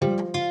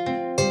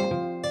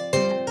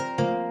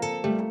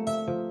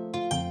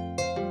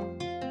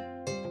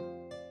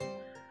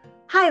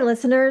Hi,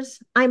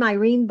 listeners. I'm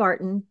Irene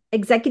Barton,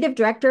 Executive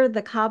Director of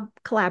the Cobb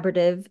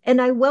Collaborative,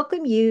 and I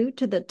welcome you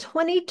to the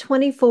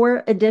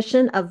 2024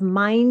 edition of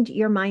Mind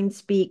Your Mind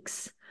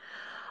Speaks.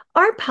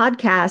 Our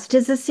podcast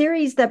is a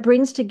series that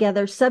brings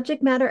together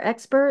subject matter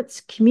experts,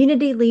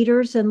 community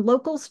leaders, and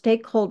local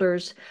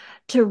stakeholders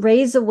to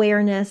raise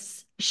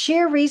awareness,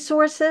 share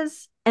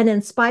resources, and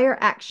inspire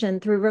action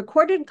through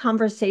recorded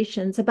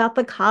conversations about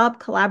the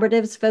Cobb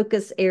Collaborative's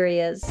focus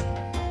areas.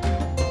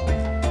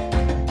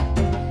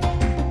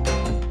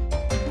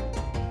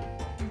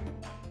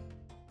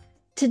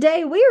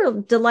 Today, we are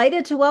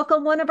delighted to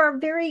welcome one of our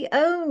very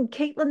own,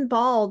 Kaitlyn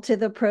Ball, to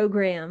the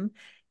program.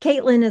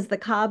 Kaitlyn is the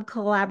Cobb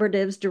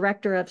Collaborative's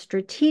Director of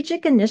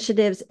Strategic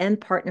Initiatives and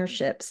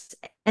Partnerships,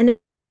 and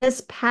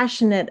is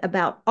passionate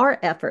about our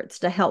efforts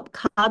to help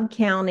Cobb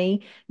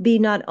County be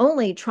not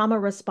only trauma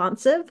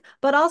responsive,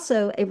 but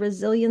also a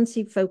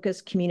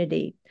resiliency-focused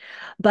community.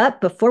 But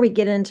before we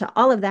get into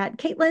all of that,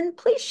 Kaitlyn,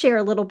 please share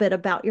a little bit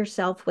about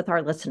yourself with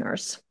our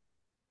listeners.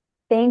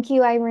 Thank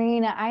you,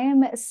 Irene. I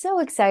am so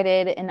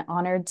excited and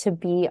honored to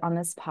be on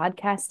this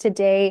podcast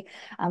today.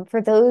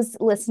 For those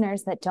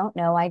listeners that don't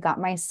know, I got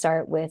my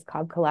start with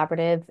Cobb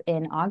Collaborative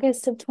in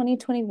August of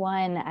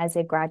 2021 as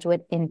a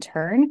graduate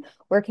intern,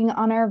 working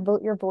on our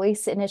Vote Your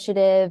Voice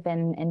initiative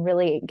and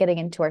really getting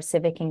into our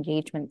civic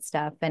engagement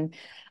stuff. And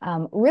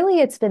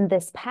really, it's been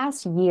this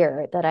past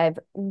year that I've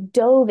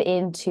dove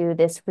into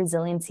this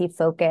resiliency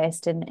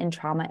focused and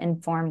trauma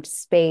informed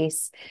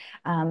space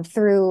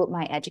through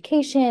my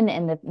education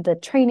and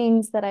the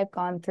trainings that I've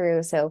gone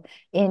through. So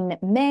in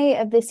May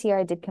of this year,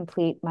 I did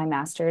complete my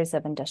Master's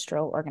of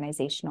Industrial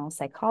Organizational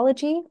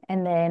Psychology.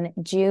 And then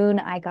June,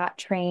 I got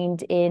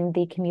trained in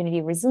the Community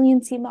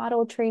Resiliency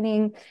Model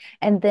training.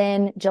 And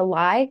then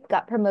July,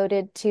 got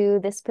promoted to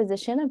this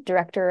position of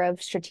Director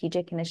of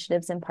Strategic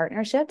Initiatives and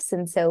Partnerships.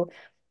 And so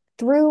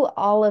through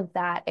all of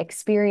that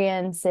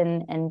experience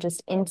and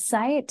just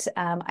insight,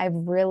 I've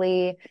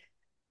really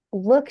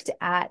looked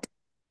at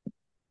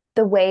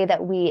the way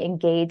that we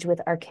engage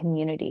with our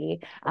community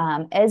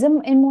as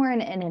in more in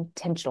an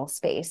intentional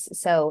space.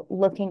 So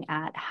looking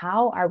at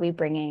how are we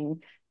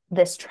bringing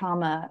this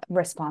trauma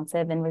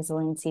responsive and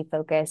resiliency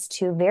focus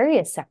to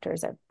various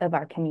sectors of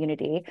our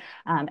community.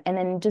 And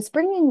then just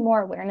bringing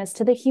more awareness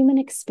to the human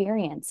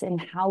experience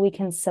and how we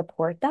can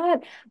support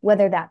that,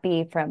 whether that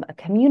be from a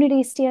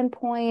community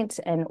standpoint,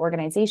 an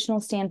organizational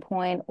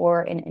standpoint,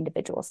 or an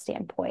individual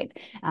standpoint.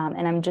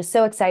 And I'm just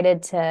so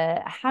excited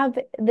to have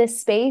this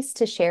space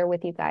to share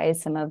with you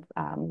guys some of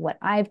what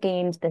I've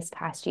gained this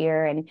past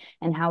year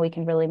and how we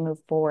can really move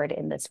forward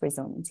in this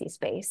resiliency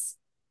space.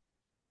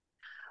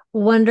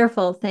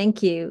 Wonderful.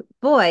 Thank you.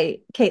 Boy,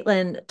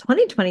 Kaitlyn,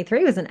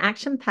 2023 was an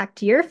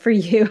action-packed year for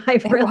you. I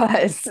It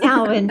realize was.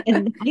 now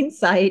in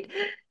hindsight.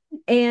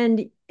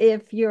 And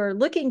if you're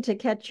looking to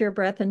catch your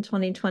breath in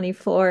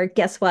 2024,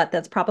 guess what?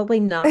 That's probably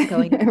not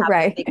going to happen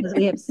Right. because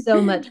we have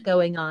so much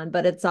going on,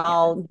 but it's Yeah.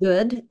 all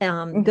good, good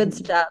Mhm.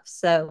 stuff.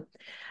 So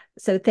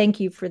thank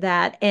you for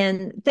that.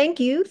 And thank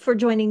you for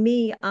joining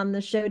me on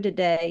the show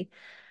today.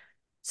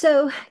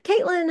 So,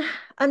 Kaitlyn,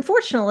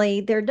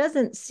 unfortunately, there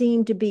doesn't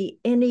seem to be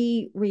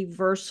any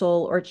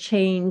reversal or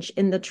change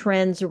in the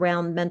trends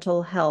around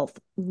mental health.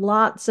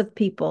 Lots of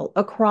people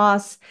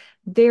across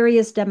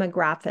various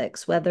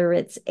demographics, whether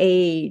it's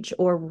age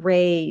or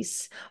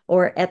race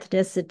or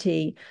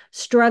ethnicity,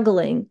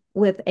 struggling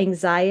with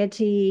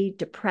anxiety,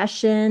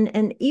 depression,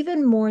 and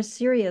even more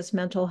serious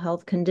mental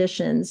health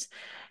conditions.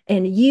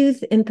 And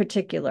youth in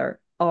particular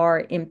are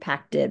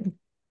impacted.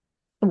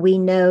 We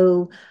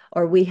know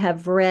or we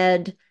have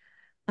read,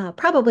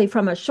 probably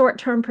from a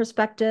short-term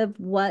perspective,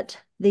 what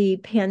the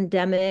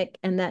pandemic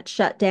and that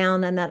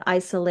shutdown and that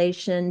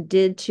isolation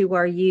did to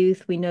our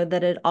youth. We know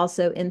that it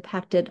also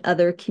impacted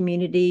other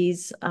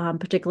communities,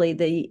 particularly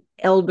the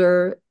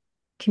elder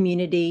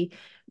community,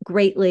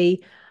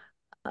 greatly.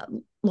 Uh,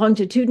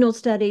 Longitudinal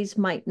studies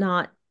might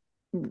not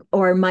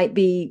or might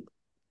be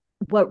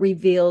what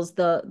reveals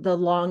the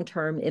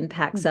long-term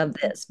impacts of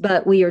Mhm. this.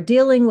 But we are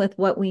dealing with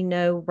what we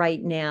know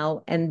right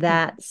now, and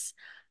that's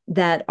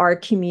that our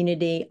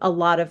community, a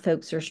lot of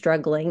folks are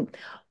struggling.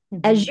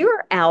 As Mhm.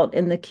 you're out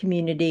in the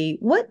community,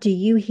 what do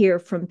you hear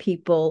from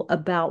people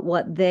about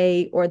what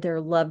they or their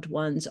loved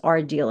ones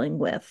are dealing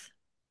with?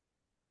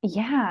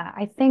 Yeah,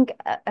 I think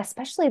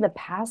especially the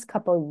past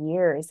couple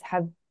years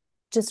have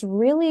just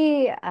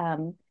really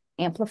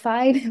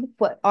amplified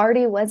what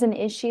already was an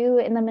issue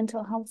in the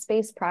mental health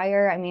space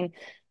prior. I mean,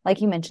 like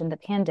you mentioned, the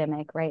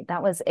pandemic, right?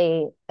 That was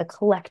a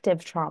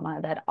collective trauma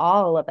that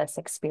all of us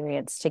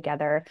experienced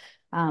together.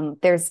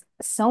 There's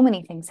so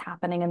many things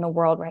happening in the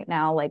world right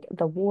now, like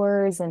the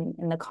wars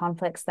and the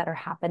conflicts that are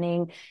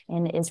happening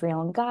in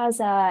Israel and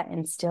Gaza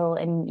and still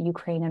in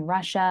Ukraine and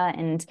Russia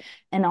and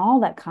all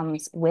that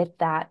comes with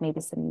that,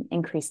 maybe some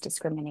increased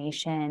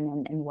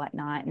discrimination and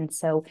whatnot. And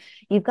so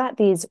you've got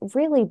these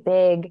really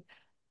big,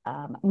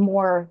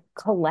 more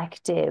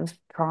collective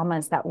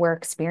traumas that we're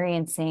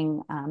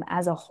experiencing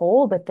as a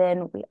whole, but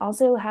then we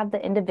also have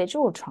the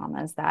individual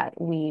traumas that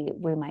we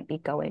might be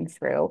going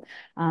through.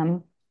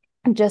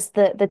 Just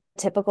the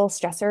typical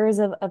stressors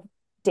of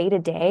day to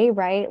day,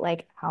 right?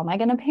 Like, how am I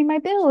going to pay my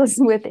bills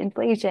with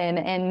inflation?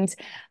 And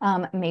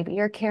maybe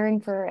you're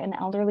caring for an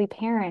elderly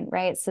parent,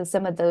 right? So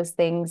some of those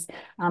things,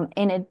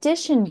 in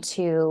addition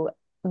to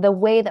the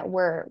way that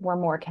we're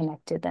more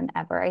connected than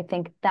ever, I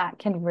think that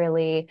can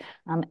really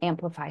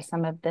amplify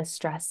some of the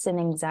stress and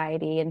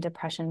anxiety and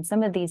depression,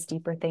 some of these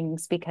deeper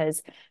things,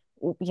 because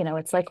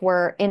it's like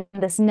we're in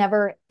this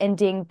never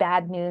ending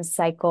bad news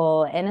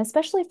cycle. And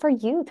especially for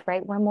youth,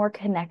 right? We're more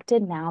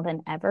connected now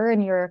than ever,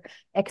 and you're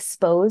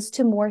exposed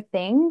to more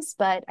things.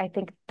 But I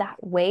think that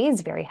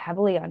weighs very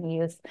heavily on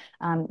youth.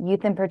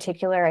 Youth in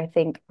particular, I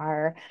think,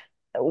 are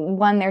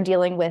one, they're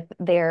dealing with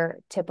their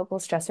typical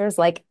stressors,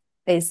 like,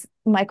 is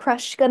my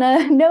crush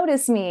gonna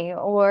notice me,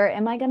 or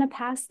am I gonna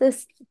pass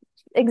this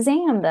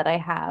exam that I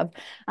have?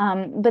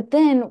 But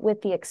then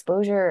with the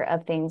exposure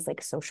of things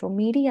like social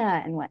media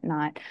and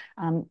whatnot,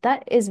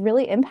 that is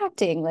really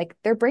impacting like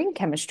their brain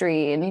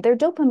chemistry and their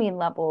dopamine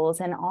levels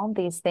and all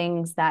these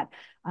things that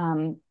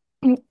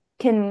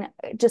can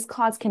just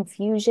cause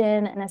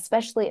confusion. And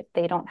especially if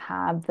they don't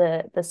have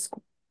the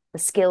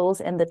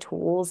skills and the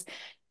tools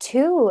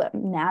to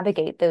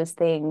navigate those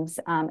things,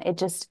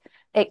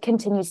 it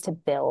continues to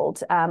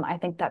build. I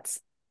think that's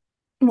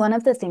one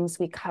of the things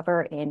we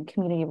cover in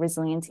community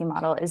resiliency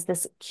model is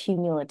this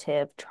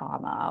cumulative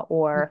trauma,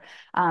 or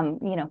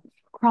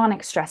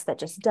chronic stress that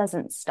just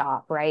doesn't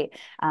stop, right?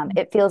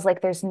 It feels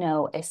like there's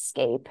no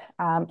escape,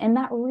 and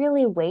that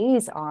really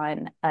weighs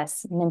on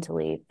us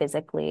mentally,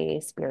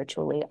 physically,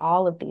 spiritually,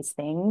 all of these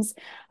things.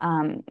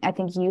 I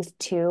think youth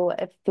too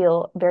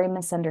feel very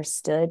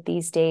misunderstood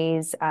these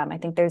days. I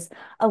think there's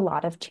a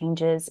lot of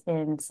changes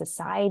in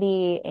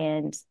society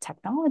and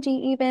technology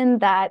even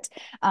that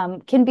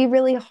can be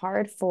really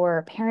hard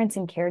for parents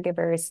and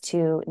caregivers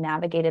to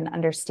navigate and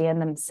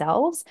understand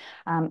themselves.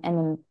 And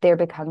then there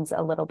becomes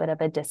a little bit of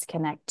a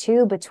disconnect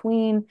too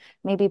between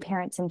maybe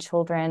parents and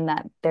children,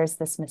 that there's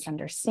this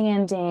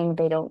misunderstanding,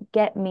 they don't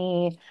get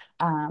me.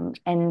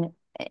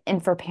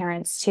 And for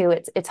parents too,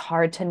 it's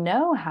hard to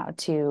know how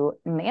to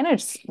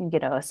manage,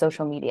 a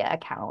social media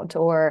account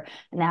or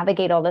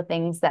navigate all the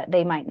things that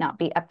they might not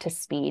be up to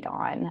speed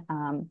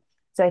on.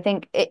 So I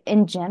think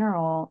in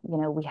general,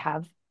 we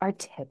have our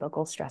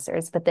typical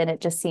stressors, but then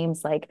it just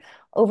seems like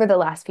over the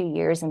last few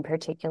years in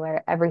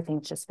particular,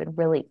 everything's just been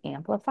really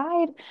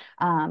amplified.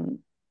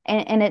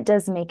 And it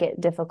does make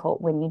it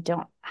difficult when you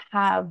don't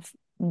have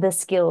the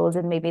skills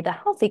and maybe the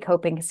healthy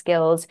coping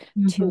skills to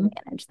Mm-hmm.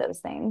 manage those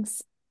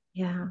things.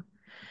 Yeah.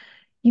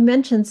 You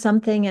mentioned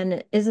something,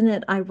 and isn't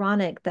it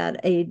ironic that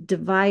a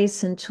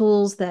device and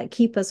tools that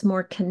keep us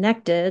more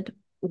connected,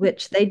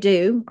 which they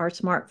do, our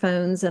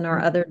smartphones and our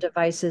other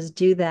devices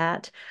do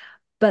that,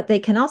 but they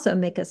can also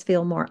make us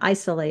feel more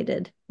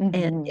isolated. And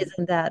Mm-hmm.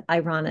 isn't that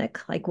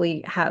ironic? Like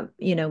we have,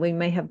 we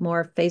may have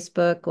more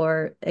Facebook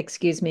or,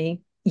 excuse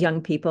me,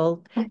 young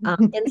people,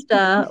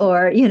 Insta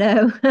or, The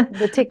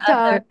other,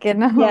 TikTok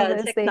and all yeah,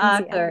 those things.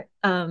 TikTok Yeah. or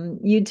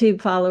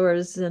YouTube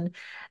followers and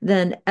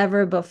than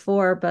ever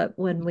before. But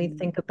when we Mm-hmm.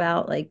 think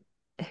about like,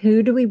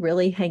 who do we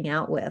really hang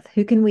out with?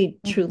 Who can we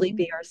truly Mm-hmm.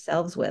 be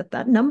ourselves with?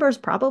 That number is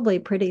probably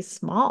pretty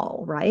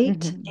small, right?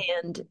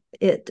 Mm-hmm.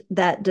 And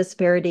that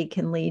disparity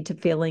can lead to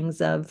feelings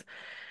of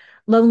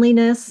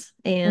loneliness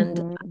and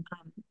Mm-hmm.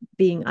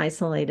 being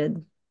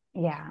isolated.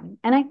 Yeah.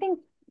 And I think,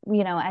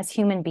 as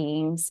human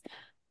beings,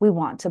 we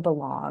want to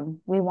belong.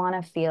 We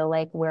want to feel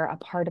like we're a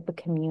part of a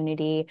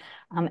community.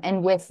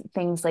 And with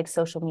things like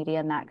social media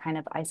and that kind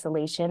of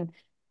isolation,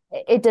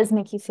 it does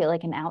make you feel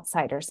like an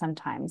outsider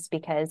sometimes,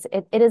 because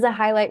it is a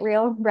highlight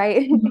reel,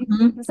 right?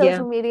 Mhm. Yeah.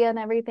 Social media and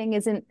everything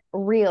isn't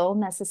real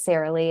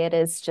necessarily. It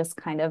is just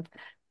kind of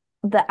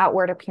the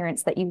outward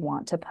appearance that you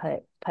want to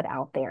put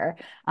out there.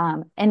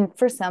 And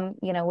for some,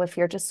 if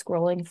you're just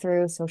scrolling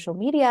through social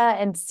media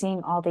and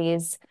seeing all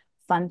these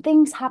fun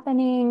things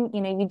happening,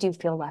 you do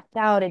feel left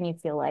out, and you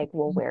feel like,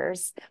 well,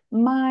 where's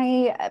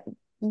my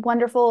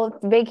wonderful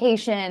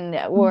vacation,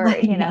 or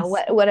Yes.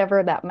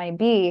 whatever that might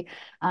be.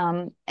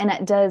 And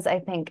it does, I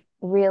think,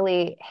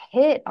 really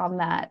hit on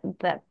that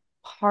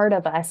part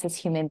of us as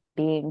human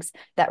beings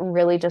that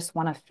really just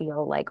want to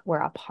feel like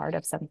we're a part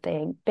of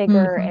something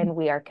bigger Mhm. and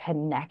we are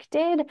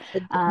connected.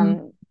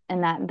 Mhm.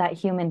 And that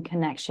human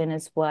connection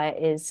is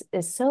what is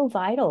so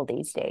vital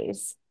these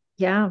days.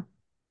 Yeah.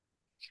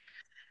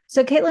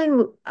 So,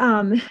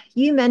 Kaitlyn,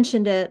 you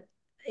mentioned it,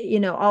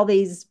 all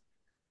these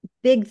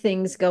big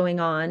things going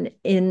on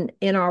in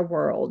our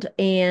world.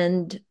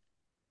 And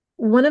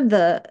one of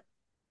the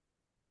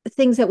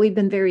things that we've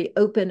been very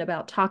open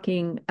about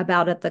talking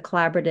about at the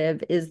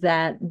collaborative is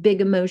that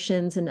big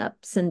emotions and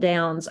ups and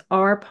downs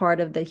are part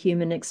of the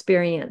human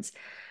experience.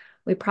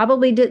 We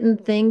probably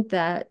didn't think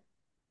that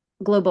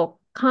global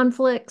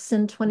conflicts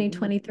in Mhm.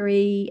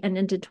 2023 and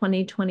into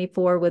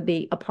 2024 would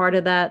be a part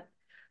of that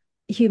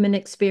human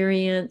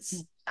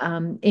experience,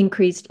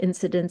 increased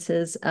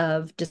incidences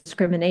of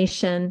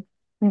discrimination,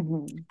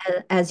 Mhm.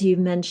 as you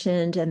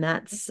mentioned, and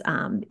that's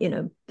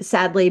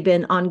sadly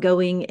been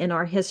ongoing in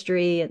our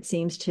history. It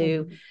seems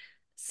to Mhm.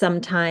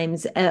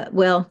 sometimes,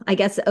 well, I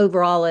guess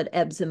overall it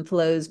ebbs and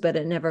flows, but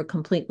it never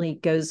completely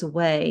goes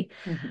away.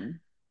 Mhm.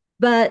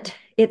 but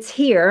it's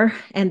here.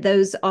 And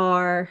those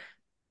are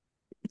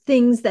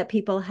things that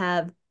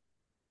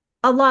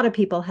a lot of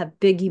people have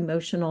big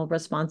emotional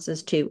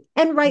responses to,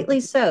 and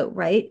rightly so,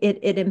 right?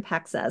 It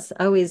impacts us.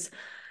 I always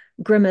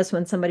grimace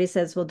when somebody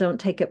says, well, don't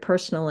take it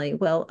personally.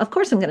 Well, of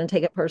course I'm going to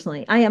take it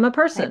personally. I am a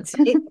person, Right.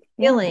 right?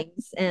 Yeah.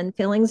 Feelings, and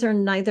feelings are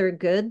neither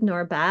good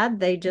nor bad.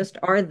 They just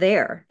are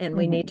there, and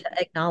we need Hmm.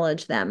 to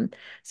acknowledge them.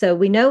 So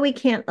we know we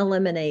can't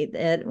eliminate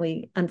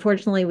it.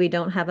 Unfortunately, we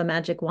don't have a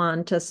magic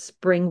wand to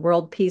bring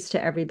world peace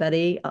to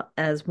everybody,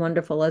 as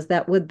wonderful as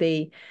that would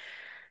be.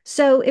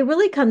 So it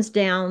really comes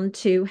down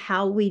to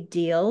how we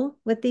deal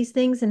with these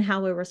things and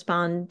how we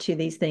respond to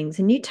these things.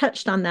 And you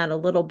touched on that a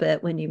little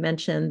bit when you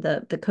mentioned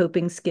the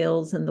coping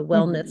skills and the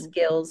wellness Hmm.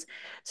 skills.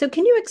 So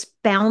can you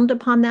expound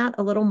upon that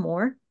a little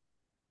more?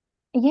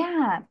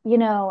 Yeah,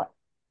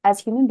 as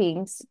human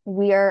beings,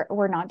 we're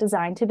not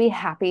designed to be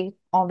happy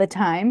all the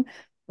time.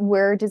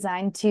 We're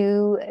designed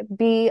to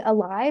be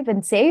alive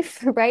and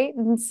safe, right?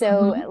 And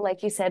so, Hmm.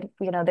 like you said,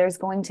 there's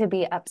going to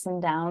be ups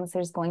and downs.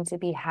 There's going to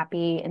be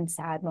happy and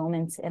sad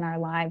moments in our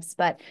lives,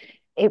 but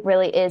it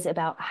really is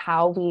about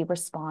how we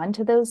respond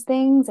to those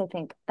things. I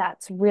think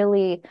that's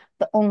really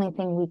the only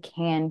thing we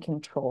can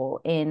control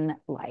in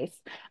life.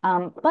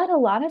 But a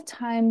lot of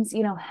times,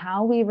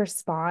 how we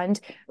respond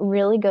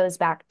really goes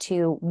back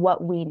to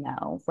what we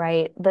know,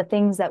 right? The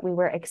things that we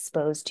were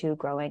exposed to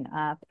growing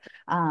up,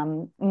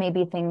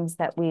 maybe things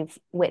that we've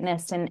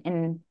witnessed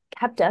and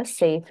kept us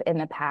safe in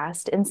the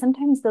past. And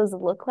sometimes those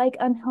look like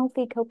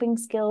unhealthy coping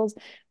skills,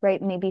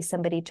 right? Maybe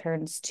somebody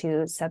turns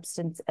to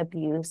substance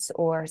abuse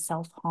or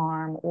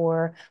self-harm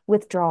or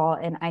withdrawal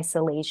and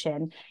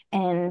isolation.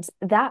 And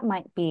that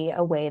might be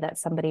a way that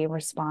somebody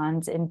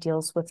responds and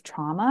deals with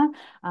trauma.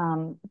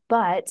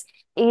 But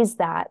is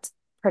that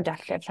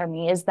productive for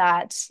me? Is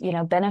that,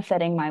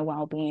 benefiting my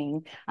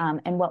well-being?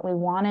 And what we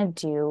want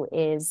to do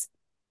is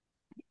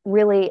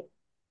really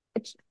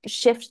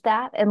shift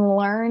that and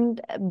learn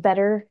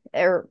better,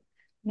 or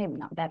maybe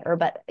not better,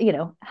 but,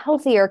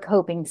 healthier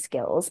coping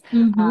skills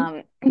Hmm.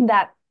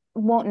 that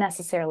won't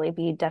necessarily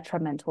be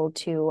detrimental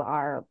to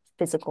our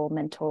physical,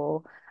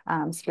 mental,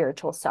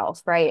 spiritual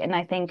self, right? And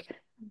I think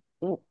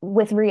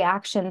with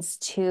reactions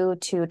to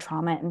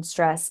trauma and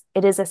stress,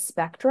 it is a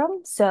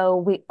spectrum. So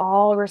we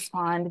all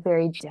respond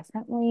very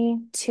differently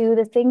to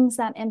the things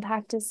that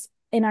impact us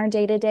in our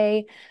day to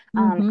day.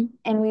 Hmm.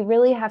 And we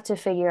really have to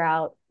figure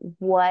out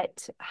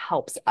what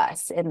helps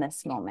us in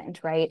this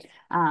moment, right?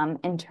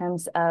 In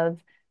terms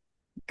of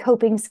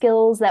coping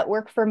skills that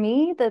work for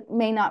me that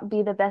may not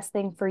be the best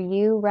thing for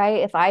you,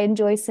 right? If I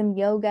enjoy some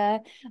yoga,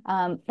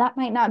 that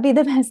might not be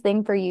the best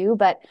thing for you,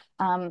 but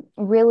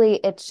really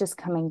it's just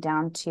coming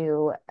down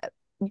to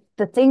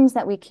the things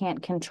that we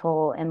can't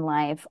control in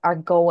life are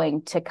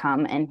going to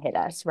come and hit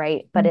us,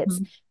 right? But it's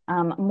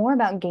Hmm. more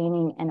about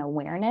gaining an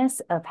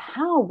awareness of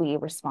how we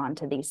respond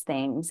to these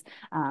things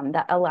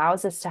that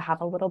allows us to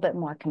have a little bit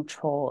more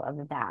control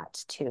of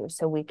that too.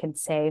 So we can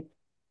say,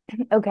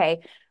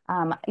 okay,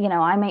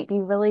 I might be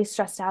really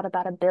stressed out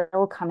about a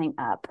bill coming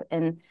up,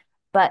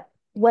 but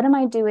what am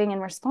I doing in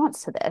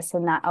response to this?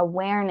 And that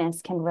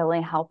awareness can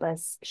really help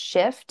us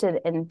shift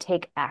and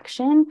take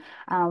action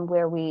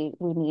where we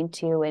need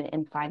to,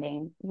 and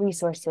finding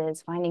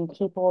resources, finding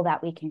people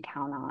that we can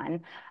count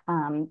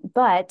on.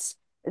 But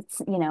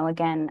it's,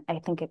 again, I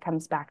think it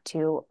comes back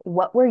to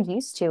what we're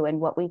used to and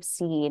what we've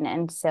seen.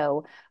 And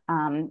so,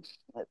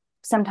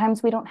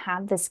 sometimes we don't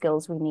have the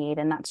skills we need,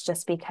 and that's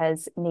just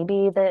because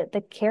maybe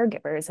the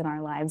caregivers in our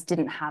lives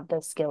didn't have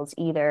those skills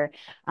either,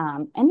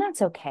 and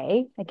that's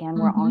okay. Again,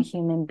 we're all Hmm.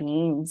 human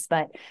beings,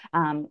 but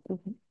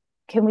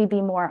can we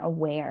be more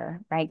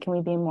aware, right? Can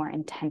we be more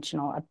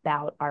intentional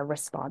about our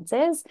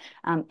responses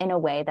in a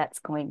way that's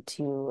going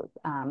to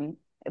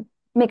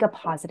make a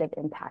positive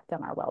impact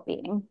on our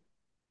well-being?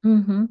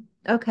 Hmm.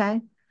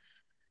 Okay.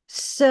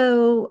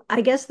 So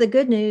I guess the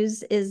good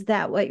news is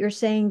that what you're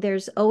saying,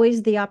 there's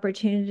always the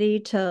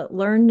opportunity to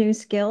learn new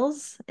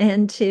skills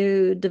and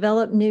to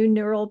develop new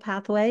neural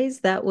pathways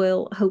that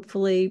will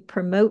hopefully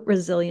promote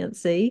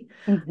resiliency,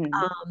 Mm-hmm.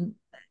 um,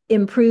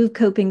 improve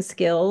coping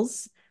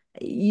skills.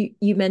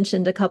 You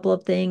mentioned a couple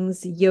of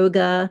things,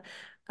 yoga.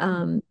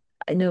 Um,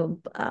 I know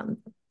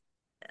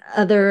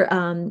other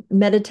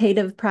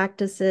meditative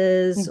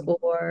practices Mm-hmm.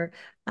 or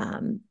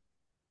um,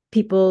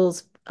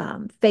 people's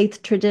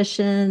faith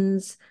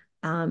traditions,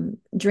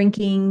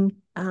 drinking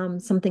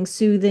something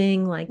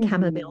soothing like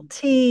chamomile Mm-hmm.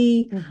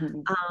 tea,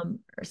 Mm-hmm.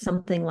 or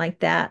something like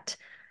that.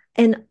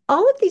 And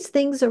all of these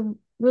things are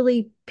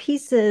really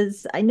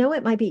pieces. I know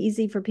it might be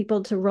easy for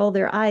people to roll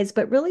their eyes,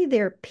 but really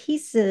they're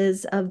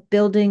pieces of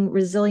building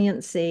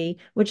resiliency,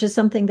 which is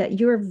something that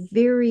you're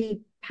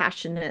very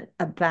passionate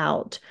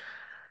about.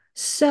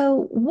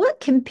 So, what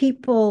can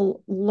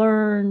people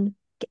learn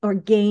or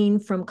gain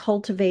from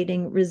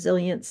cultivating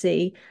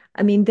resiliency?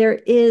 I mean, there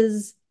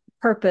is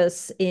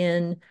purpose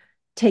in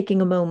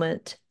taking a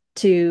moment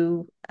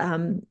to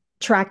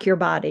track your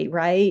body,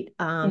 right?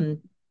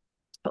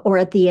 Mm-hmm. or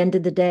at the end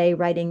of the day,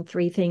 writing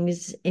three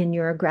things in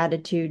your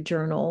gratitude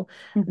journal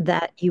Mhm.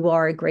 that you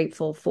are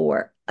grateful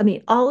for. I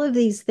mean, all of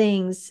these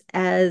things,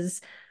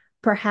 as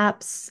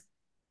perhaps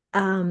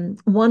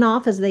one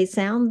off as they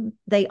sound,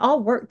 they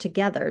all work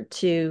together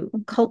to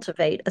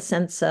cultivate a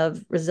sense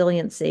of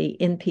resiliency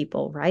in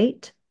people,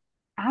 right?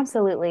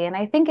 Absolutely. And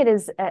I think it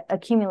is a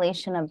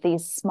accumulation of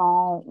these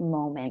small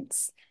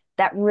moments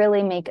that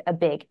really make a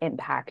big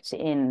impact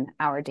in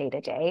our day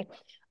to day.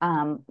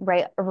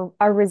 Right.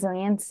 Our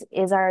resilience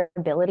is our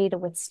ability to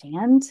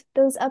withstand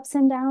those ups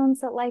and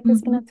downs that life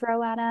is going Mhm. to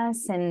throw at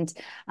us.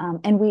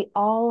 And we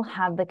all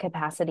have the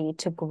capacity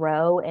to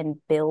grow and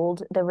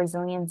build the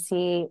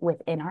resiliency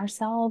within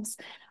ourselves.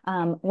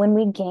 When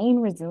we gain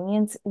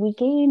resilience, we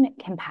gain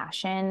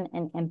compassion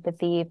and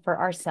empathy for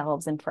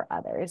ourselves and for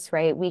others,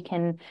 right? We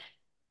can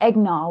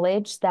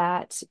acknowledge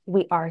that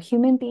we are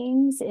human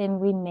beings and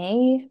we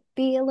may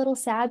be a little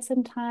sad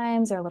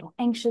sometimes or a little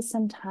anxious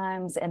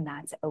sometimes, and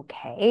that's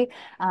okay.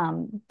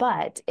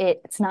 But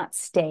it's not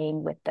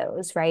staying with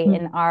those, right? Mm.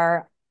 And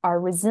our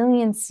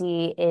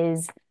resiliency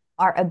is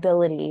our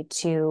ability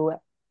to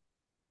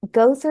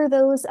go through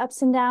those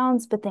ups and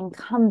downs, but then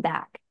come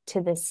back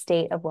to this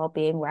state of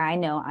well-being where I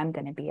know I'm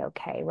going to be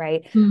okay,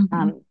 right?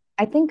 Mhm.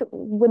 I think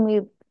when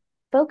we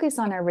focus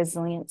on our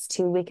resilience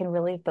too, we can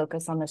really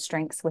focus on the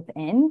strengths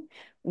within.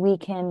 We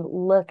can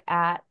look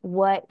at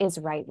what is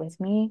right with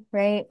me,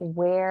 right?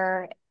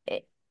 Where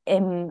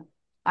am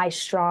I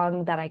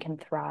strong that I can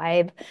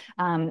thrive?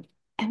 Um,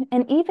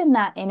 and even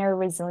that inner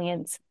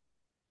resilience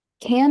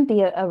can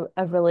be a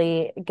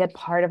really good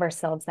part of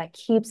ourselves that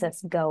keeps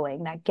us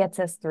going, that gets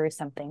us through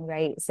something,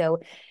 right? So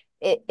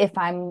if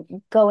I'm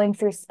going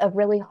through a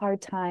really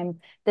hard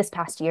time this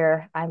past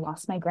year, I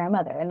lost my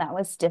grandmother, and that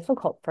was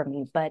difficult for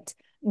me. But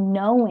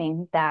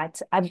knowing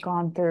that I've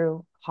gone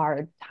through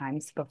hard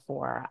times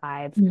before,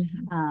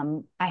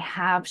 Mhm. I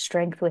have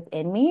strength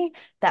within me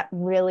that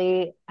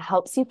really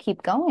helps you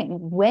keep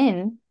going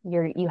when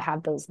you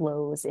have those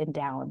lows and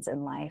downs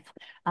in life.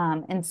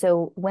 And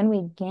so when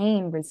we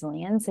gain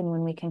resilience and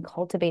when we can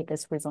cultivate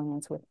this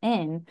resilience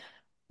within,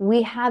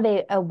 we have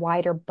a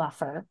wider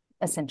buffer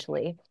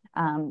essentially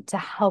to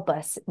help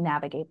us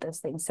navigate those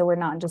things. So we're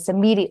not just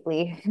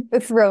immediately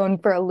thrown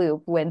for a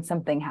loop when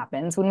something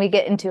happens, when we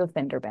get into a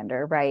fender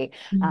bender, right?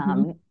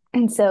 Mhm.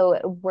 And so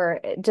we're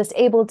just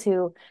able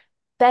to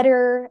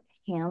better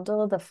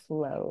handle the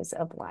flows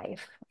of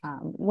life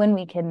when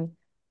we can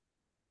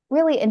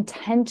really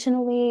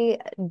intentionally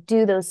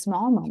do those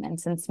small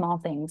moments and small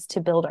things to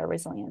build our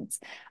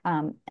resilience.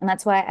 And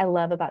that's why I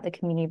love about the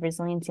community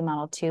resiliency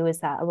model too,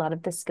 is that a lot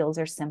of the skills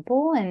are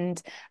simple and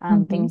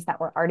Mhm. things that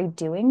we're already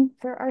doing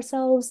for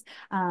ourselves.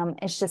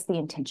 It's just the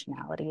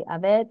intentionality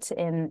of it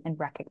and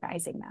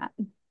recognizing that.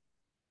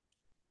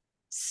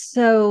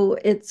 So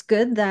it's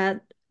good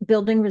that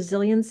building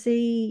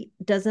resiliency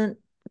doesn't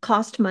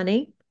cost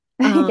money.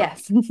 Um,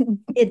 Yes.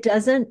 it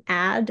doesn't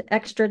add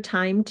extra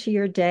time to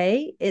your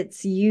day.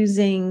 It's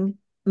using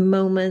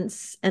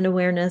moments and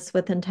awareness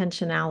with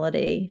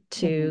intentionality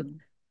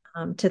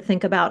Mhm. to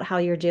think about how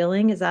you're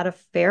dealing. Is that a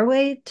fair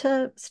way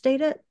to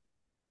state it?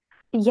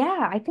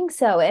 Yeah, I think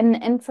so.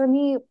 And for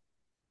me,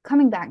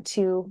 coming back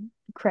to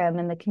CRIM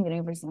and the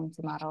community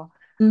resiliency model,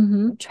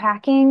 Mm-hmm.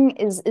 tracking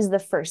is the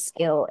first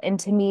skill. And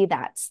to me,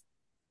 that's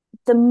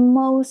the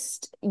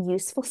most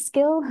useful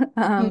skill,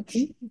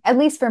 Mm-hmm. at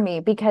least for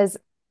me, because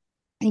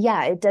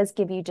yeah, it does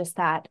give you just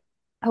that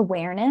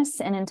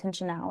awareness and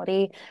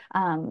intentionality.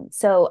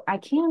 So I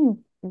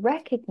can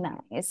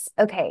recognize,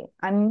 okay,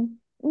 I'm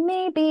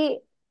maybe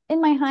in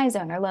my high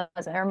zone or low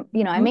zone,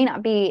 or, I may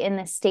not be in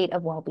this state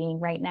of well-being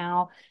right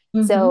now.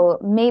 Mm-hmm. So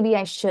maybe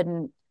I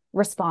shouldn't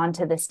respond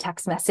to this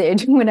text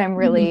message when I'm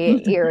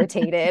really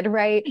irritated,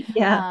 right?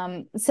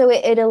 Yeah. So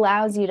it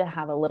allows you to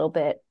have a little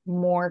bit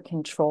more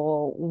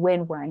control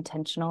when we're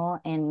intentional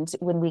and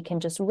when we can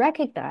just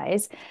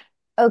recognize,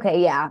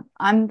 okay, yeah,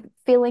 I'm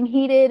feeling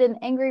heated and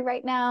angry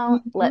right now.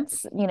 Mm-hmm.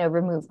 Let's,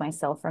 remove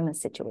myself from the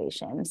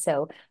situation.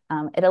 So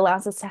it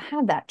allows us to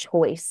have that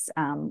choice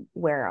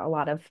where a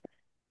lot of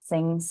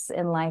things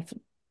in life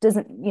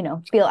doesn't,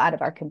 feel out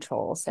of our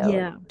control. So it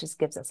Yeah. just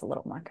gives us a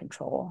little more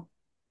control.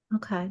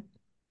 Okay.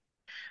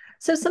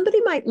 So somebody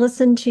might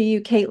listen to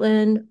you,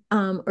 Kaitlyn,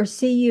 or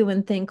see you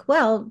and think,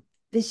 well,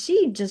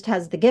 she just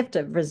has the gift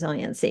of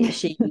resiliency.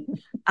 She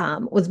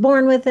was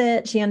born with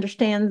it. She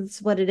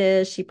understands what it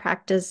is. She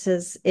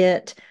practices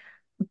it.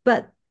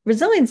 But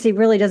resiliency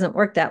really doesn't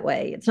work that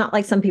way. It's not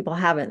like some people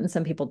have it and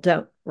some people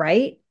don't,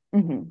 right?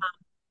 Mhm.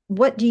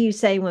 What do you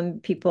say when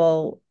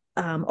people,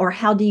 or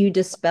how do you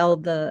dispel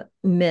the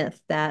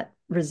myth that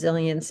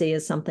resiliency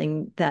is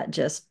something that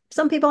just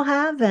some people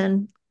have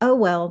and, oh,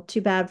 well,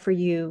 too bad for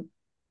you.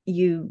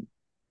 You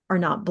are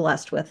not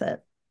blessed with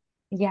it.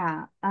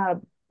 Yeah.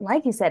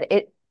 Like you said,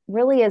 it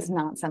really is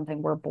not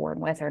something we're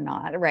born with or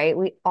not, right?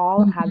 We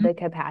all have Mhm. the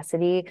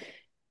capacity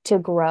to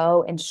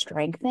grow and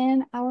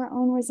strengthen our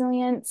own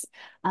resilience.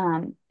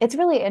 It's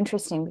really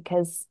interesting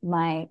because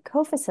my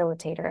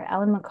co-facilitator,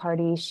 Ellen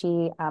McCarty,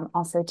 she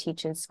also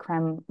teaches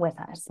CREM with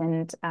us.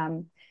 And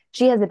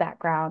she has a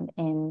background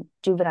in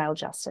juvenile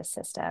justice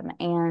system,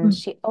 and Mm,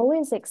 she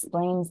always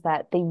explains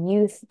that the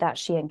youth that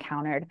she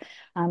encountered,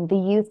 the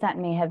youth that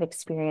may have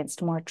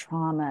experienced more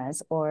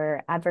traumas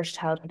or adverse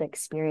childhood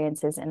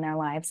experiences in their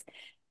lives,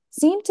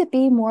 seem to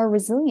be more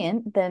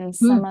resilient than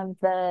some mm, of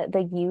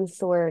the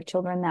youth or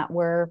children that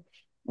were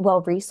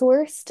well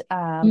resourced,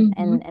 mhm,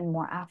 and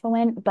more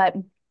affluent. But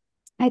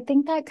I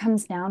think that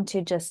comes down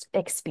to just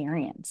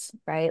experience,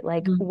 right?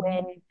 Like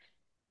mhm,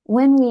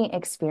 when we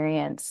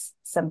experience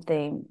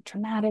something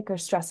traumatic or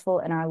stressful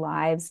in our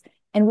lives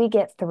and we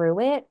get through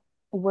it,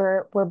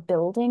 we're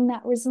building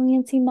that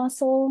resiliency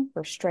muscle,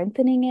 we're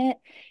strengthening it.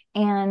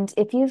 And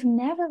if you've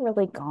never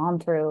really gone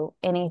through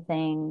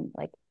anything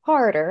like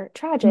hard or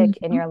tragic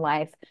in mhm. your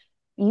life,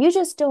 you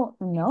just don't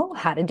know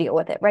how to deal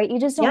with it, right? You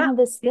just don't Yeah, have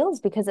the skills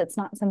because it's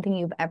not something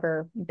you've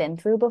ever been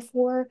through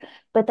before.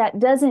 But that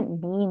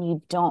doesn't mean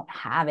you don't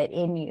have it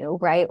in you,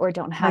 right? Or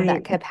don't have that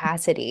right.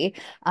 capacity.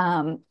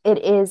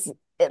 It is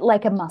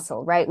like a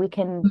muscle, right? We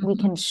can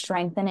Mhm,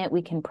 strengthen it.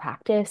 We can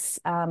practice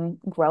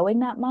growing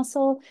that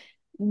muscle.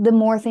 The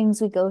more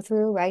things we go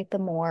through, right, the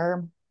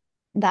more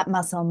that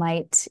muscle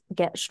might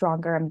get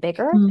stronger and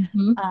bigger.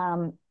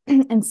 mhm,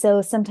 And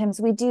so sometimes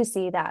we do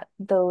see that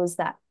those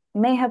that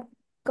may have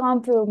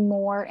gone through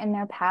more in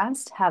their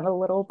past have a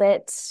little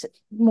bit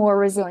more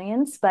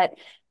resilience, but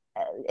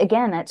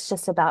again, it's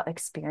just about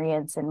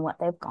experience and what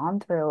they've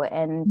gone through.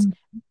 And mhm,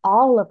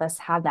 all of us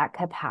have that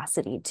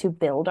capacity to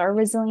build our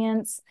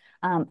resilience.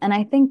 And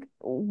I think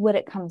what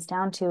it comes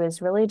down to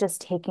is really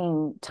just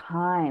taking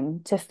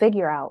time to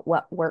figure out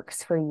what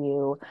works for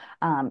you,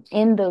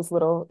 in those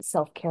little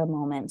self-care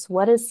moments.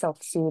 What is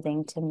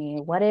self-soothing to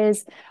me? What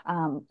is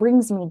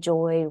brings me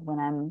joy when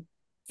I'm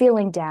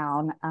feeling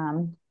down?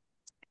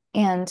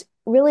 And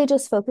really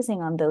just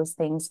focusing on those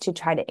things to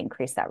try to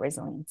increase that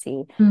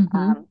resiliency.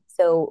 mhm,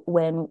 So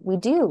when we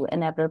do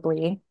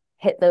inevitably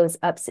hit those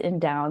ups and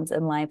downs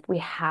in life, we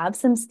have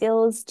some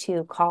skills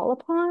to call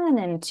upon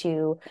and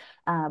to,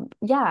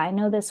 yeah, I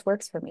know this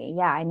works for me.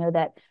 Yeah, I know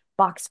that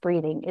box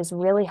breathing is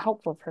really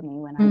helpful for me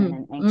when I'm in mm,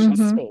 an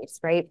anxious mhm. space,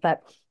 right?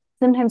 But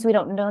sometimes we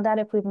don't know that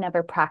if we've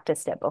never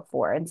practiced it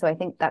before. And so I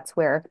think that's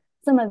where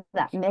some of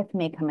that myth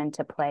may come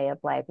into play of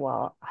like,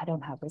 well, I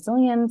don't have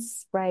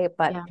resilience, right?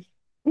 But Yeah.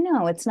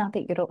 no, it's not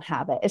that you don't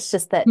have it. It's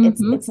just that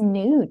it's Mhm.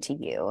 new to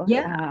you.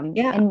 Yeah.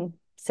 Yeah. And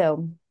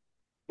so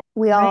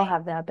we all Right.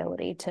 have the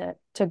ability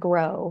to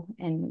grow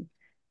and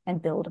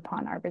build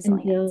upon our And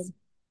resilience. build.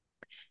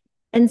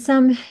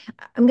 And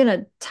I'm going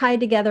to tie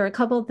together a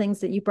couple of things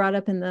that you brought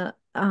up in the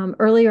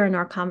earlier in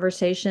our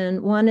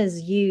conversation. One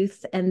is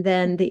youth, and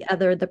then the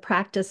other, the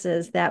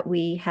practices that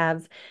we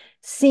have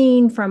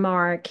seen from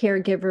our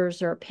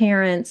caregivers or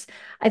parents.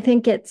 I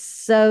think it's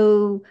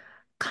so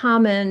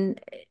common,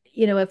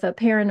 if a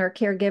parent or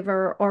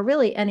caregiver or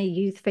really any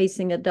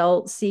youth-facing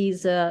adult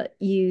sees a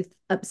youth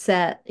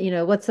upset,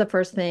 what's the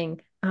first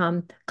thing?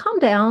 Calm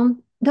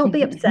down, don't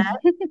be upset.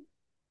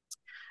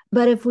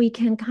 But if we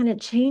can kind of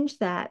change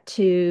that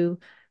to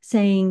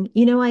saying,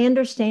 I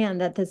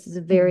understand that this is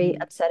a very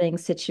Mhm. upsetting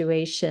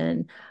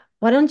situation.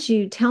 Why don't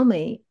you tell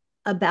me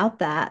about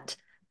that?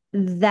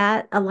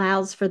 That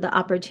allows for the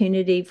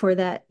opportunity for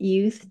that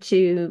youth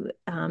to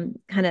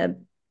kind of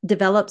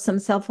develop some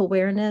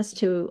self-awareness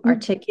to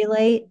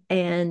articulate,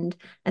 and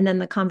then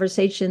the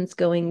conversation's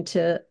going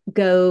to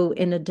go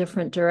in a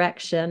different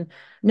direction.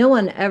 No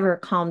one ever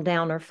calmed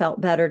down or felt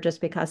better just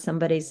because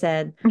somebody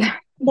said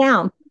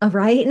down,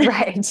 right?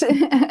 Right.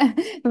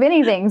 If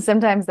anything,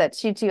 sometimes that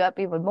shoots you up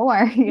even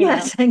more, you know.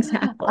 Yes,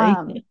 exactly.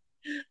 Um,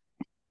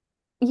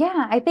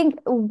 yeah, I think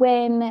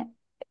when,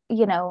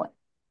 you know,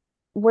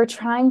 we're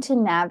trying to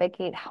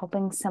navigate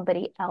helping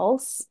somebody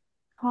else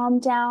calm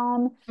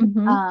down.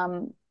 Hmm.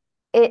 Um,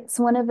 it's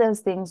one of those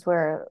things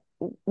where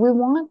we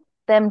want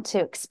them to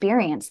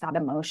experience that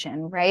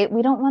emotion, right?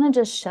 We don't want to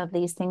just shove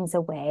these things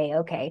away.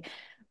 Okay,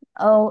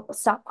 oh,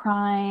 stop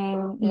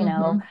crying,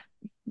 Hmm.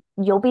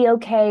 you'll be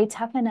okay,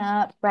 toughen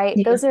up, right?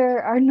 Yeah, Those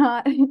are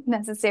not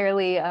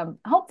necessarily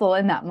helpful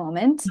in that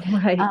moment.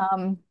 right.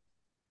 Um,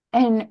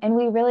 and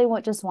we really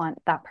just want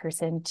that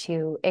person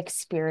to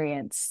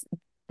experience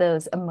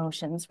those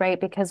emotions,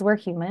 right? Because we're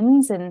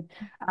humans and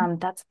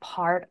that's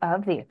part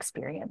of the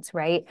experience,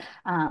 right?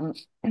 Um,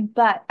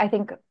 but I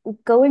think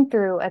going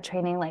through a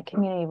training like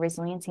community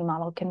resiliency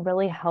model can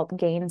really help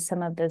gain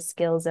some of those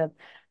skills of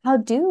how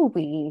do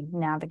we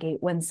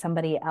navigate when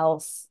somebody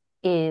else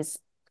is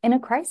in a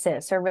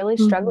crisis or really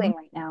Hmm. struggling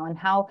right now, and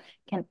how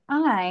can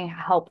I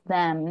help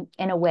them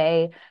in a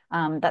way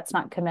that's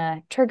not going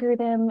to trigger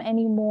them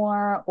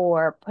anymore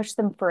or push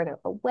them further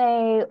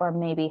away or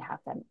maybe have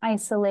them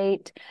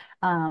isolate.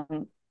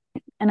 Um,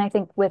 and I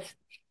think with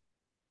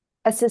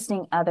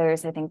assisting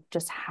others, I think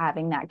just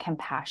having that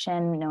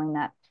compassion, knowing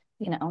that,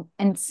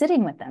 and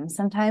sitting with them.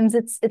 Sometimes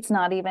it's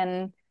not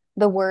even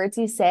the words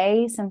you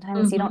say.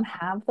 Sometimes you don't Hmm.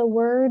 have the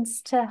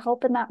words to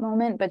help in that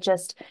moment, but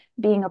just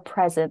being a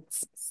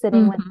presence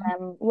sitting with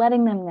Mm-hmm. them,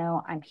 letting them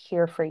know I'm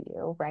here for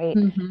you, right?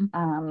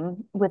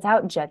 Mm-hmm.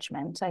 Without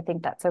judgment. I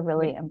think that's a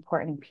really Right.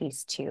 important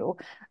piece too.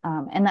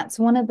 And that's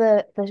one of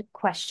the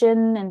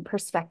question and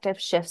perspective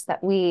shifts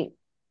that we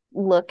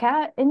look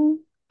at in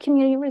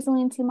community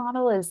resiliency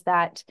model is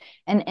that,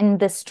 and in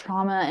this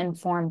trauma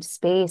informed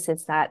space,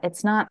 is that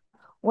it's not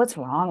what's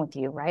wrong with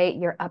you, right?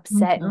 You're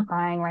upset Mm-hmm. and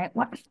crying, right?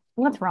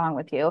 What's wrong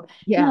with you?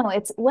 Yeah. No,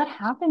 it's what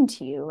happened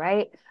to you,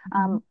 right?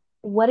 Mm-hmm.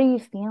 What are you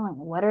feeling?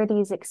 What are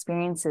these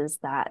experiences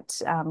that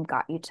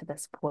got you to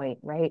this point,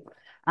 right?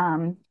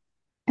 Um,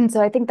 and so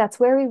I think that's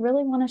where we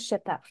really want to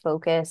shift that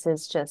focus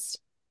is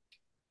just,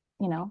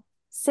 you know,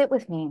 sit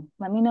with me.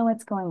 Let me know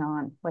what's going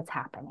on, what's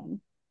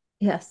happening.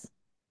 Yes.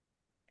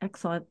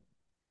 Excellent.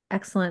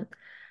 Excellent.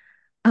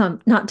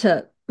 Not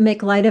to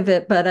make light of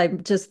it, but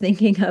I'm just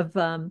thinking of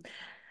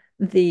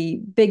the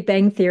Big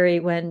Bang Theory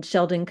when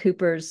Sheldon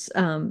Cooper's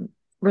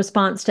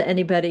response to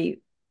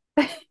anybody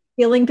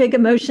feeling big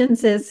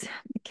emotions is,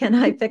 "Can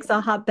I fix a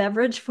hot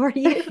beverage for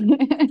you?"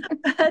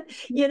 But,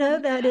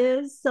 that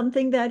is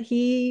something that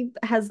he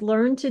has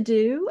learned to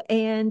do.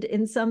 And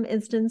in some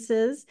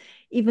instances,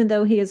 even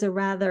though he is a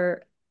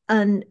rather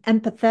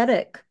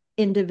unempathetic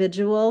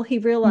individual, he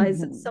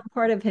realizes Mhm. some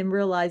part of him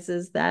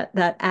realizes that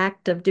that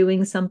act of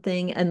doing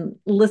something and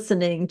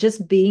listening,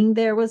 just being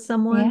there with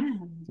someone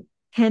Yeah.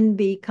 can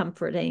be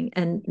comforting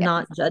and Yes.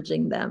 not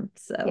judging them.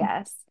 So,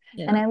 Yes.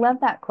 And yeah. I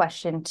love that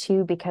question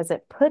too, because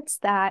it puts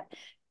that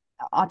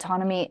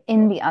autonomy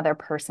in the other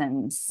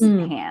person's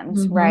Mm,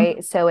 hands, hmm.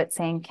 right? So it's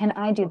saying, can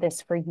I do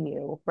this for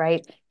you,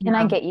 right? Can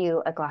I Yeah. get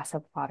you a glass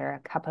of water, a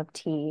cup of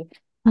tea?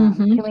 Can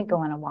Hmm. we go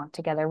on a walk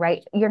together,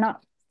 right? You're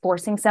not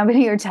forcing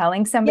somebody or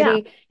telling Yeah.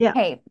 somebody, Yeah.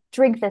 hey,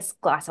 drink this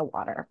glass of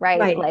water, right?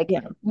 Right. Like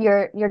Yeah.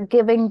 you're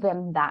giving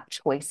them that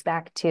choice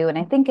back too. And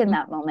I think in Mhm.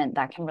 that moment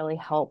that can really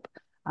help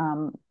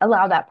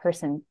allow that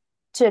person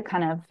to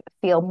kind of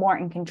feel more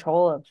in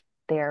control of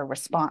their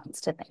response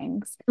to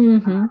things.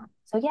 Hmm.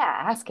 So yeah,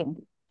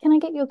 asking, can I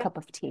get you a cup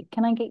of tea?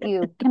 Can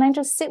I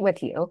just sit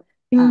with you?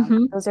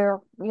 Hmm. Those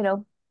are,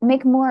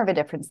 make more of a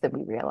difference than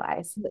we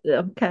realize.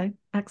 Okay.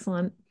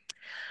 Excellent.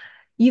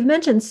 You've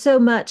mentioned so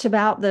much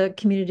about the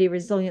community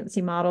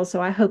resiliency model,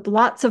 so I hope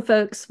lots of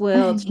folks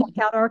will check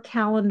out our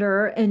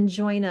calendar and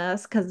join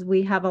us because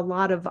we have a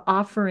lot of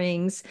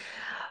offerings.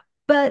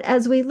 But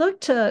as we look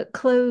to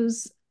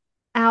close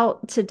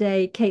out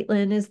today,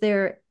 Kaitlyn, is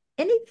there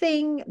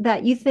anything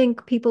that you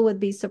think people would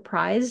be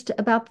surprised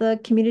about the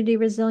community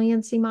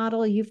resiliency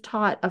model? You've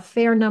taught a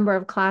fair number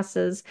of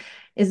classes.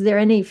 Is there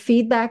any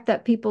feedback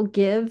that people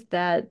give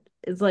that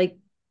is like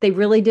they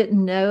really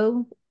didn't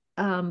know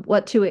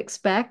what to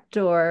expect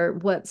or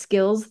what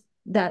skills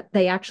that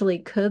they actually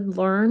could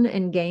learn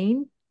and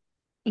gain?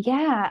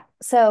 Yeah.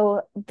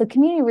 So the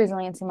community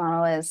resiliency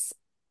model is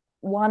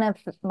one of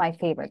my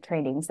favorite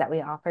trainings that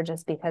we offer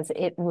just because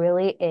it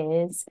really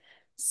is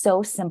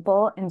so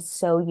simple and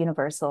so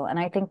universal. And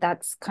I think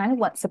that's kind of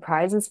what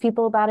surprises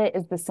people about it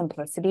is the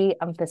simplicity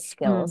of the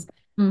skills,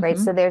 right?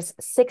 Mm-hmm. So there's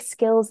 6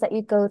 skills that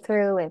you go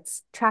through.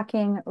 It's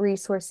tracking,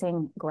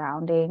 resourcing,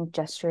 grounding,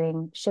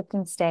 gesturing, shift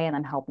and stay, and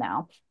then help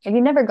now. If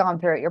you've never gone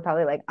through it, you're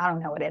probably like, I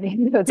don't know what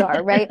any of those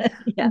are, right?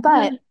 Yeah.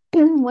 But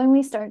when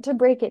we start to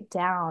break it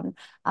down,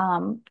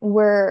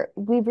 where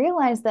we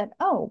realize that,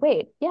 oh,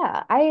 wait,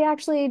 yeah, I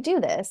actually do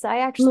this. I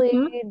actually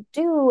Mm-hmm.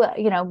 do,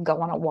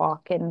 go on a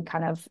walk and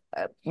kind of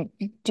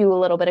do a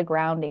little bit of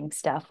grounding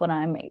stuff when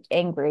I'm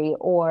angry,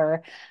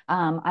 or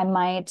I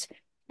might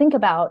think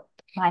about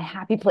my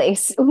happy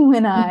place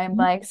when I'm Mm-hmm.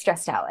 like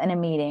stressed out in a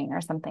meeting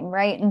or something,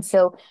 right? And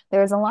so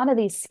there's a lot of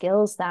these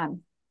skills that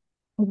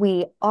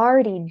we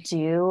already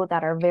do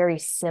that are very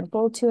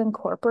simple to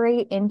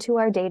incorporate into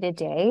our day to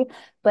day,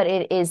 but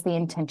it is the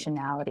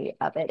intentionality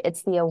of it.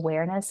 It's the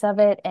awareness of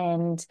it,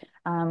 and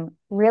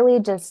really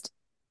just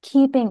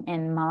keeping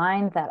in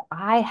mind that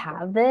I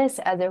have this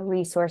as a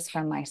resource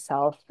for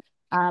myself.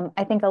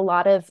 I think a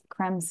lot of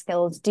CREM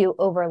skills do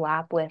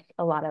overlap with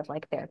a lot of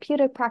like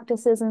therapeutic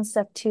practices and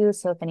stuff too.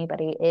 So if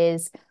anybody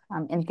is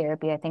in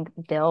therapy, I think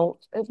they'll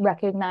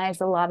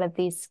recognize a lot of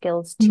these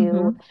skills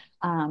too.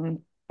 Mm-hmm. Um,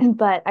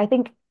 but I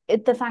think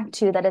the fact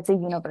too that it's a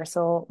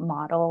universal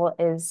model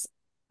is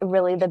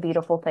really the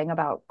beautiful thing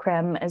about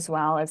CRIM as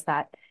well, is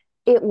that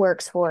it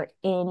works for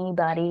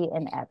anybody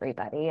and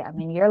everybody. I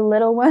mean, your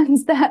little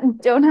ones that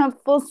don't have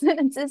full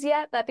sentences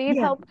yet that need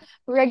Yeah. help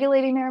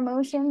regulating their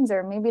emotions,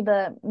 or maybe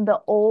the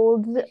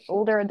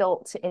older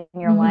adult in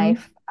your Mm-hmm.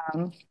 life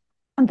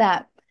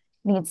that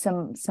needs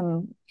some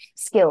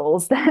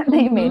skills that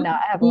they may Mm-hmm.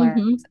 not have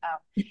learned.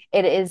 Mm-hmm.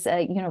 It is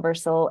a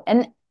universal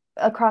and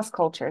across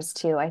cultures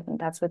too. I think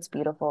that's what's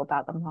beautiful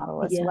about the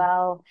model as Yeah.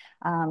 well.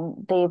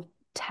 They've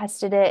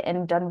tested it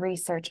and done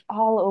research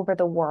all over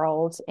the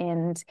world,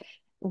 and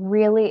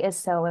really is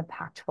so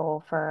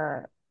impactful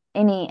for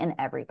any and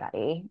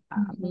everybody.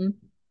 Mm-hmm.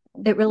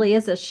 It really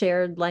is a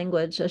shared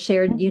language, a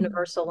shared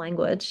universal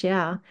language.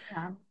 Yeah.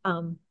 Yeah.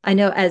 I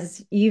know,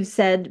 as you've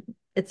said,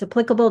 it's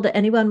applicable to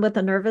anyone with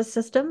a nervous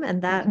system,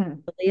 and that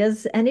Mhm. really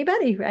is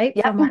anybody, right?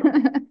 Yep.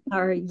 From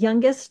our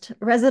youngest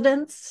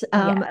residents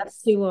up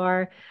Yes. to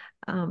our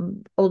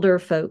older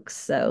folks.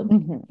 So,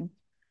 Mhm.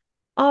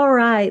 all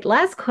right,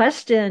 last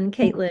question,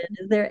 Kaitlyn.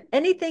 Is there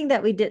anything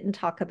that we didn't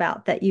talk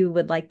about that you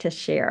would like to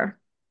share?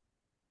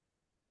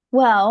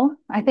 Well,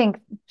 I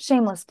think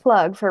shameless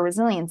plug for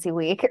Resiliency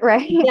Week,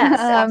 right? Yes,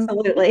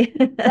 absolutely.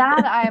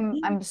 That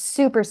I'm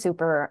super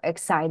super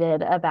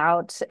excited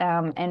about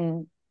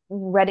and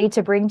ready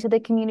to bring to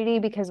the community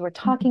because we're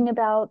talking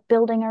about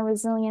building our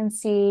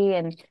resiliency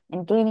and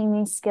gaining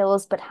these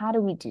skills, but how do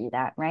we do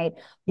that, right?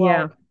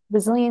 Yeah. Well,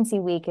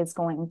 Resiliency Week is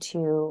going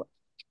to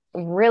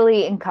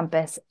really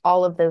encompass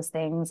all of those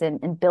things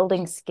and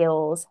building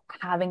skills,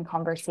 having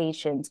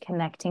conversations,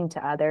 connecting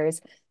to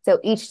others. So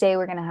each day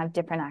we're going to have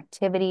different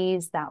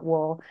activities that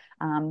will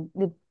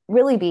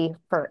really be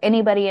for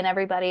anybody and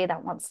everybody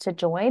that wants to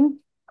join.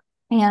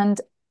 And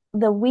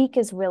the week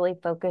is really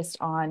focused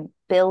on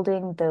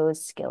building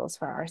those skills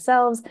for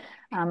ourselves.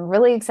 I'm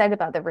really excited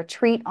about the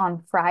retreat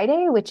on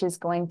Friday, which is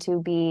going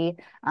to be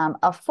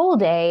a full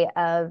day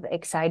of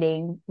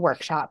exciting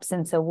workshops.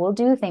 And so we'll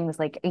do things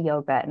like a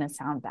yoga and a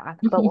sound bath,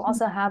 but we'll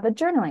also have a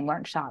journaling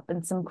workshop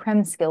and some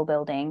CREM skill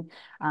building.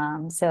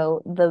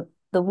 So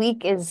the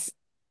week is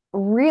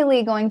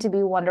really going to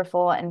be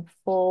wonderful and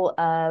full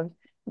of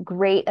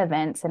great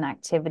events and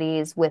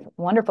activities with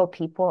wonderful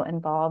people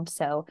involved.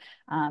 So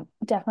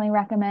definitely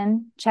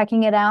recommend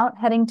checking it out,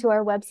 heading to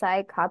our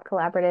website,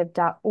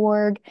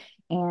 cobbcollaborative.org,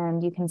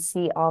 and you can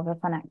see all the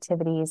fun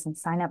activities and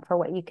sign up for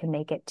what you can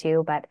make it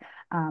to. But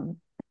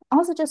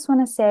also just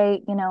want to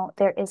say,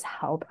 there is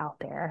help out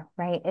there,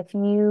 right? If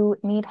you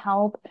need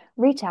help,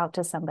 reach out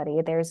to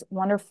somebody. There's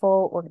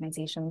wonderful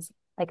organizations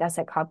like us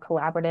at Cobb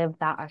Collaborative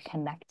that are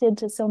connected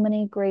to so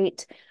many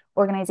great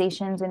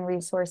organizations and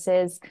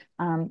resources,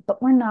 but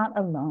we're not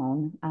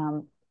alone.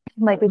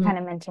 Like we kind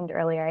of mentioned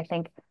earlier, I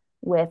think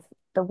with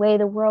the way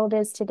the world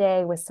is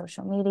today with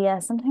social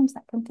media, sometimes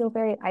that can feel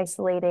very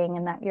isolating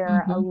and that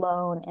you're Mhm.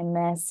 alone in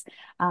this.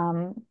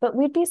 But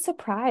we'd be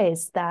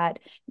surprised that,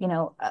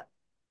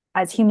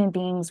 as human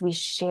beings, we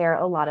share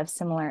a lot of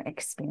similar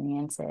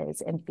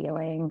experiences and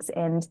feelings.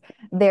 And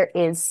there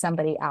is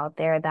somebody out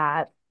there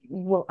that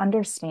will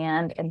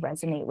understand and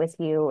resonate with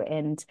you.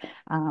 And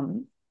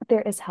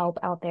there is help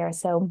out there.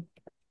 So,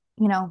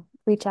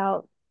 reach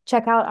out,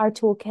 check out our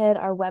toolkit,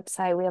 our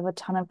website. We have a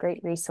ton of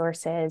great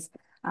resources.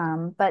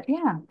 But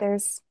yeah,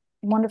 there's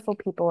wonderful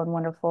people and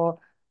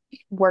wonderful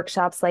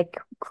workshops like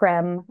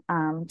CREM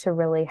to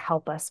really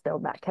help us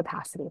build that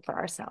capacity for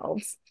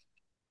ourselves.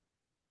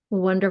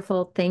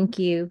 Wonderful. Thank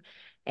you.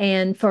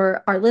 And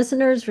for our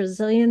listeners,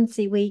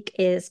 Resiliency Week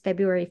is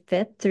February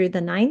 5th through the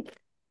 9th.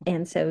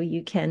 And so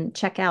you can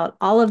check out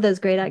all of those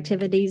great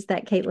activities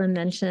that Kaitlyn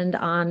mentioned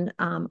on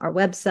our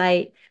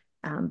website.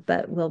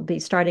 But we'll be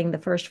starting the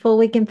first full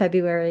week in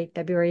February,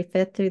 February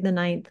 5th through the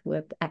 9th,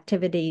 with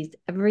activities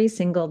every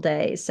single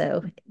day.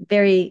 So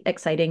very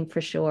exciting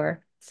for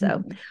sure. So,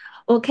 Mhm.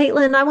 well,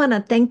 Kaitlyn, I want to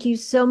thank you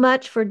so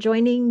much for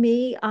joining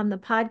me on the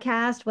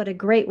podcast. What a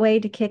great way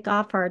to kick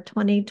off our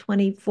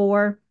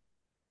 2024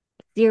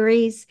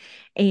 series.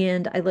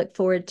 And I look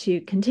forward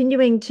to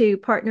continuing to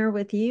partner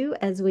with you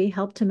as we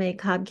help to make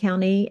Cobb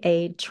County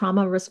a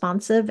trauma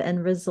responsive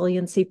and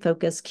resiliency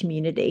focused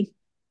community.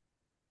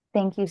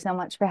 Thank you so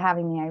much for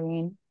having me,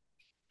 Irene.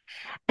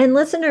 And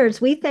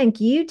listeners, we thank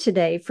you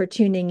today for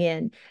tuning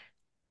in.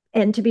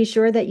 And to be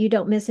sure that you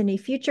don't miss any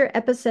future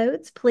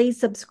episodes, please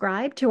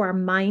subscribe to our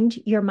Mind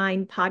Your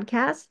Mind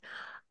podcast.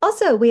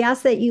 Also, we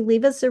ask that you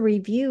leave us a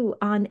review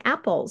on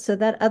Apple so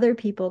that other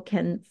people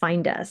can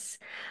find us.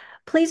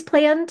 Please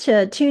plan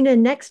to tune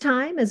in next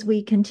time as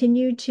we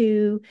continue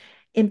to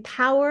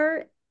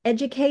empower,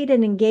 educate,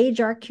 and engage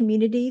our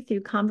community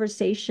through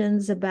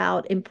conversations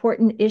about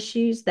important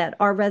issues that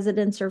our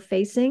residents are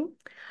facing.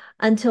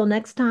 Until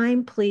next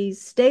time,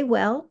 please stay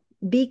well,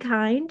 be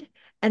kind,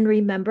 and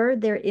remember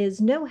there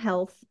is no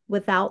health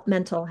without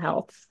mental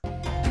health.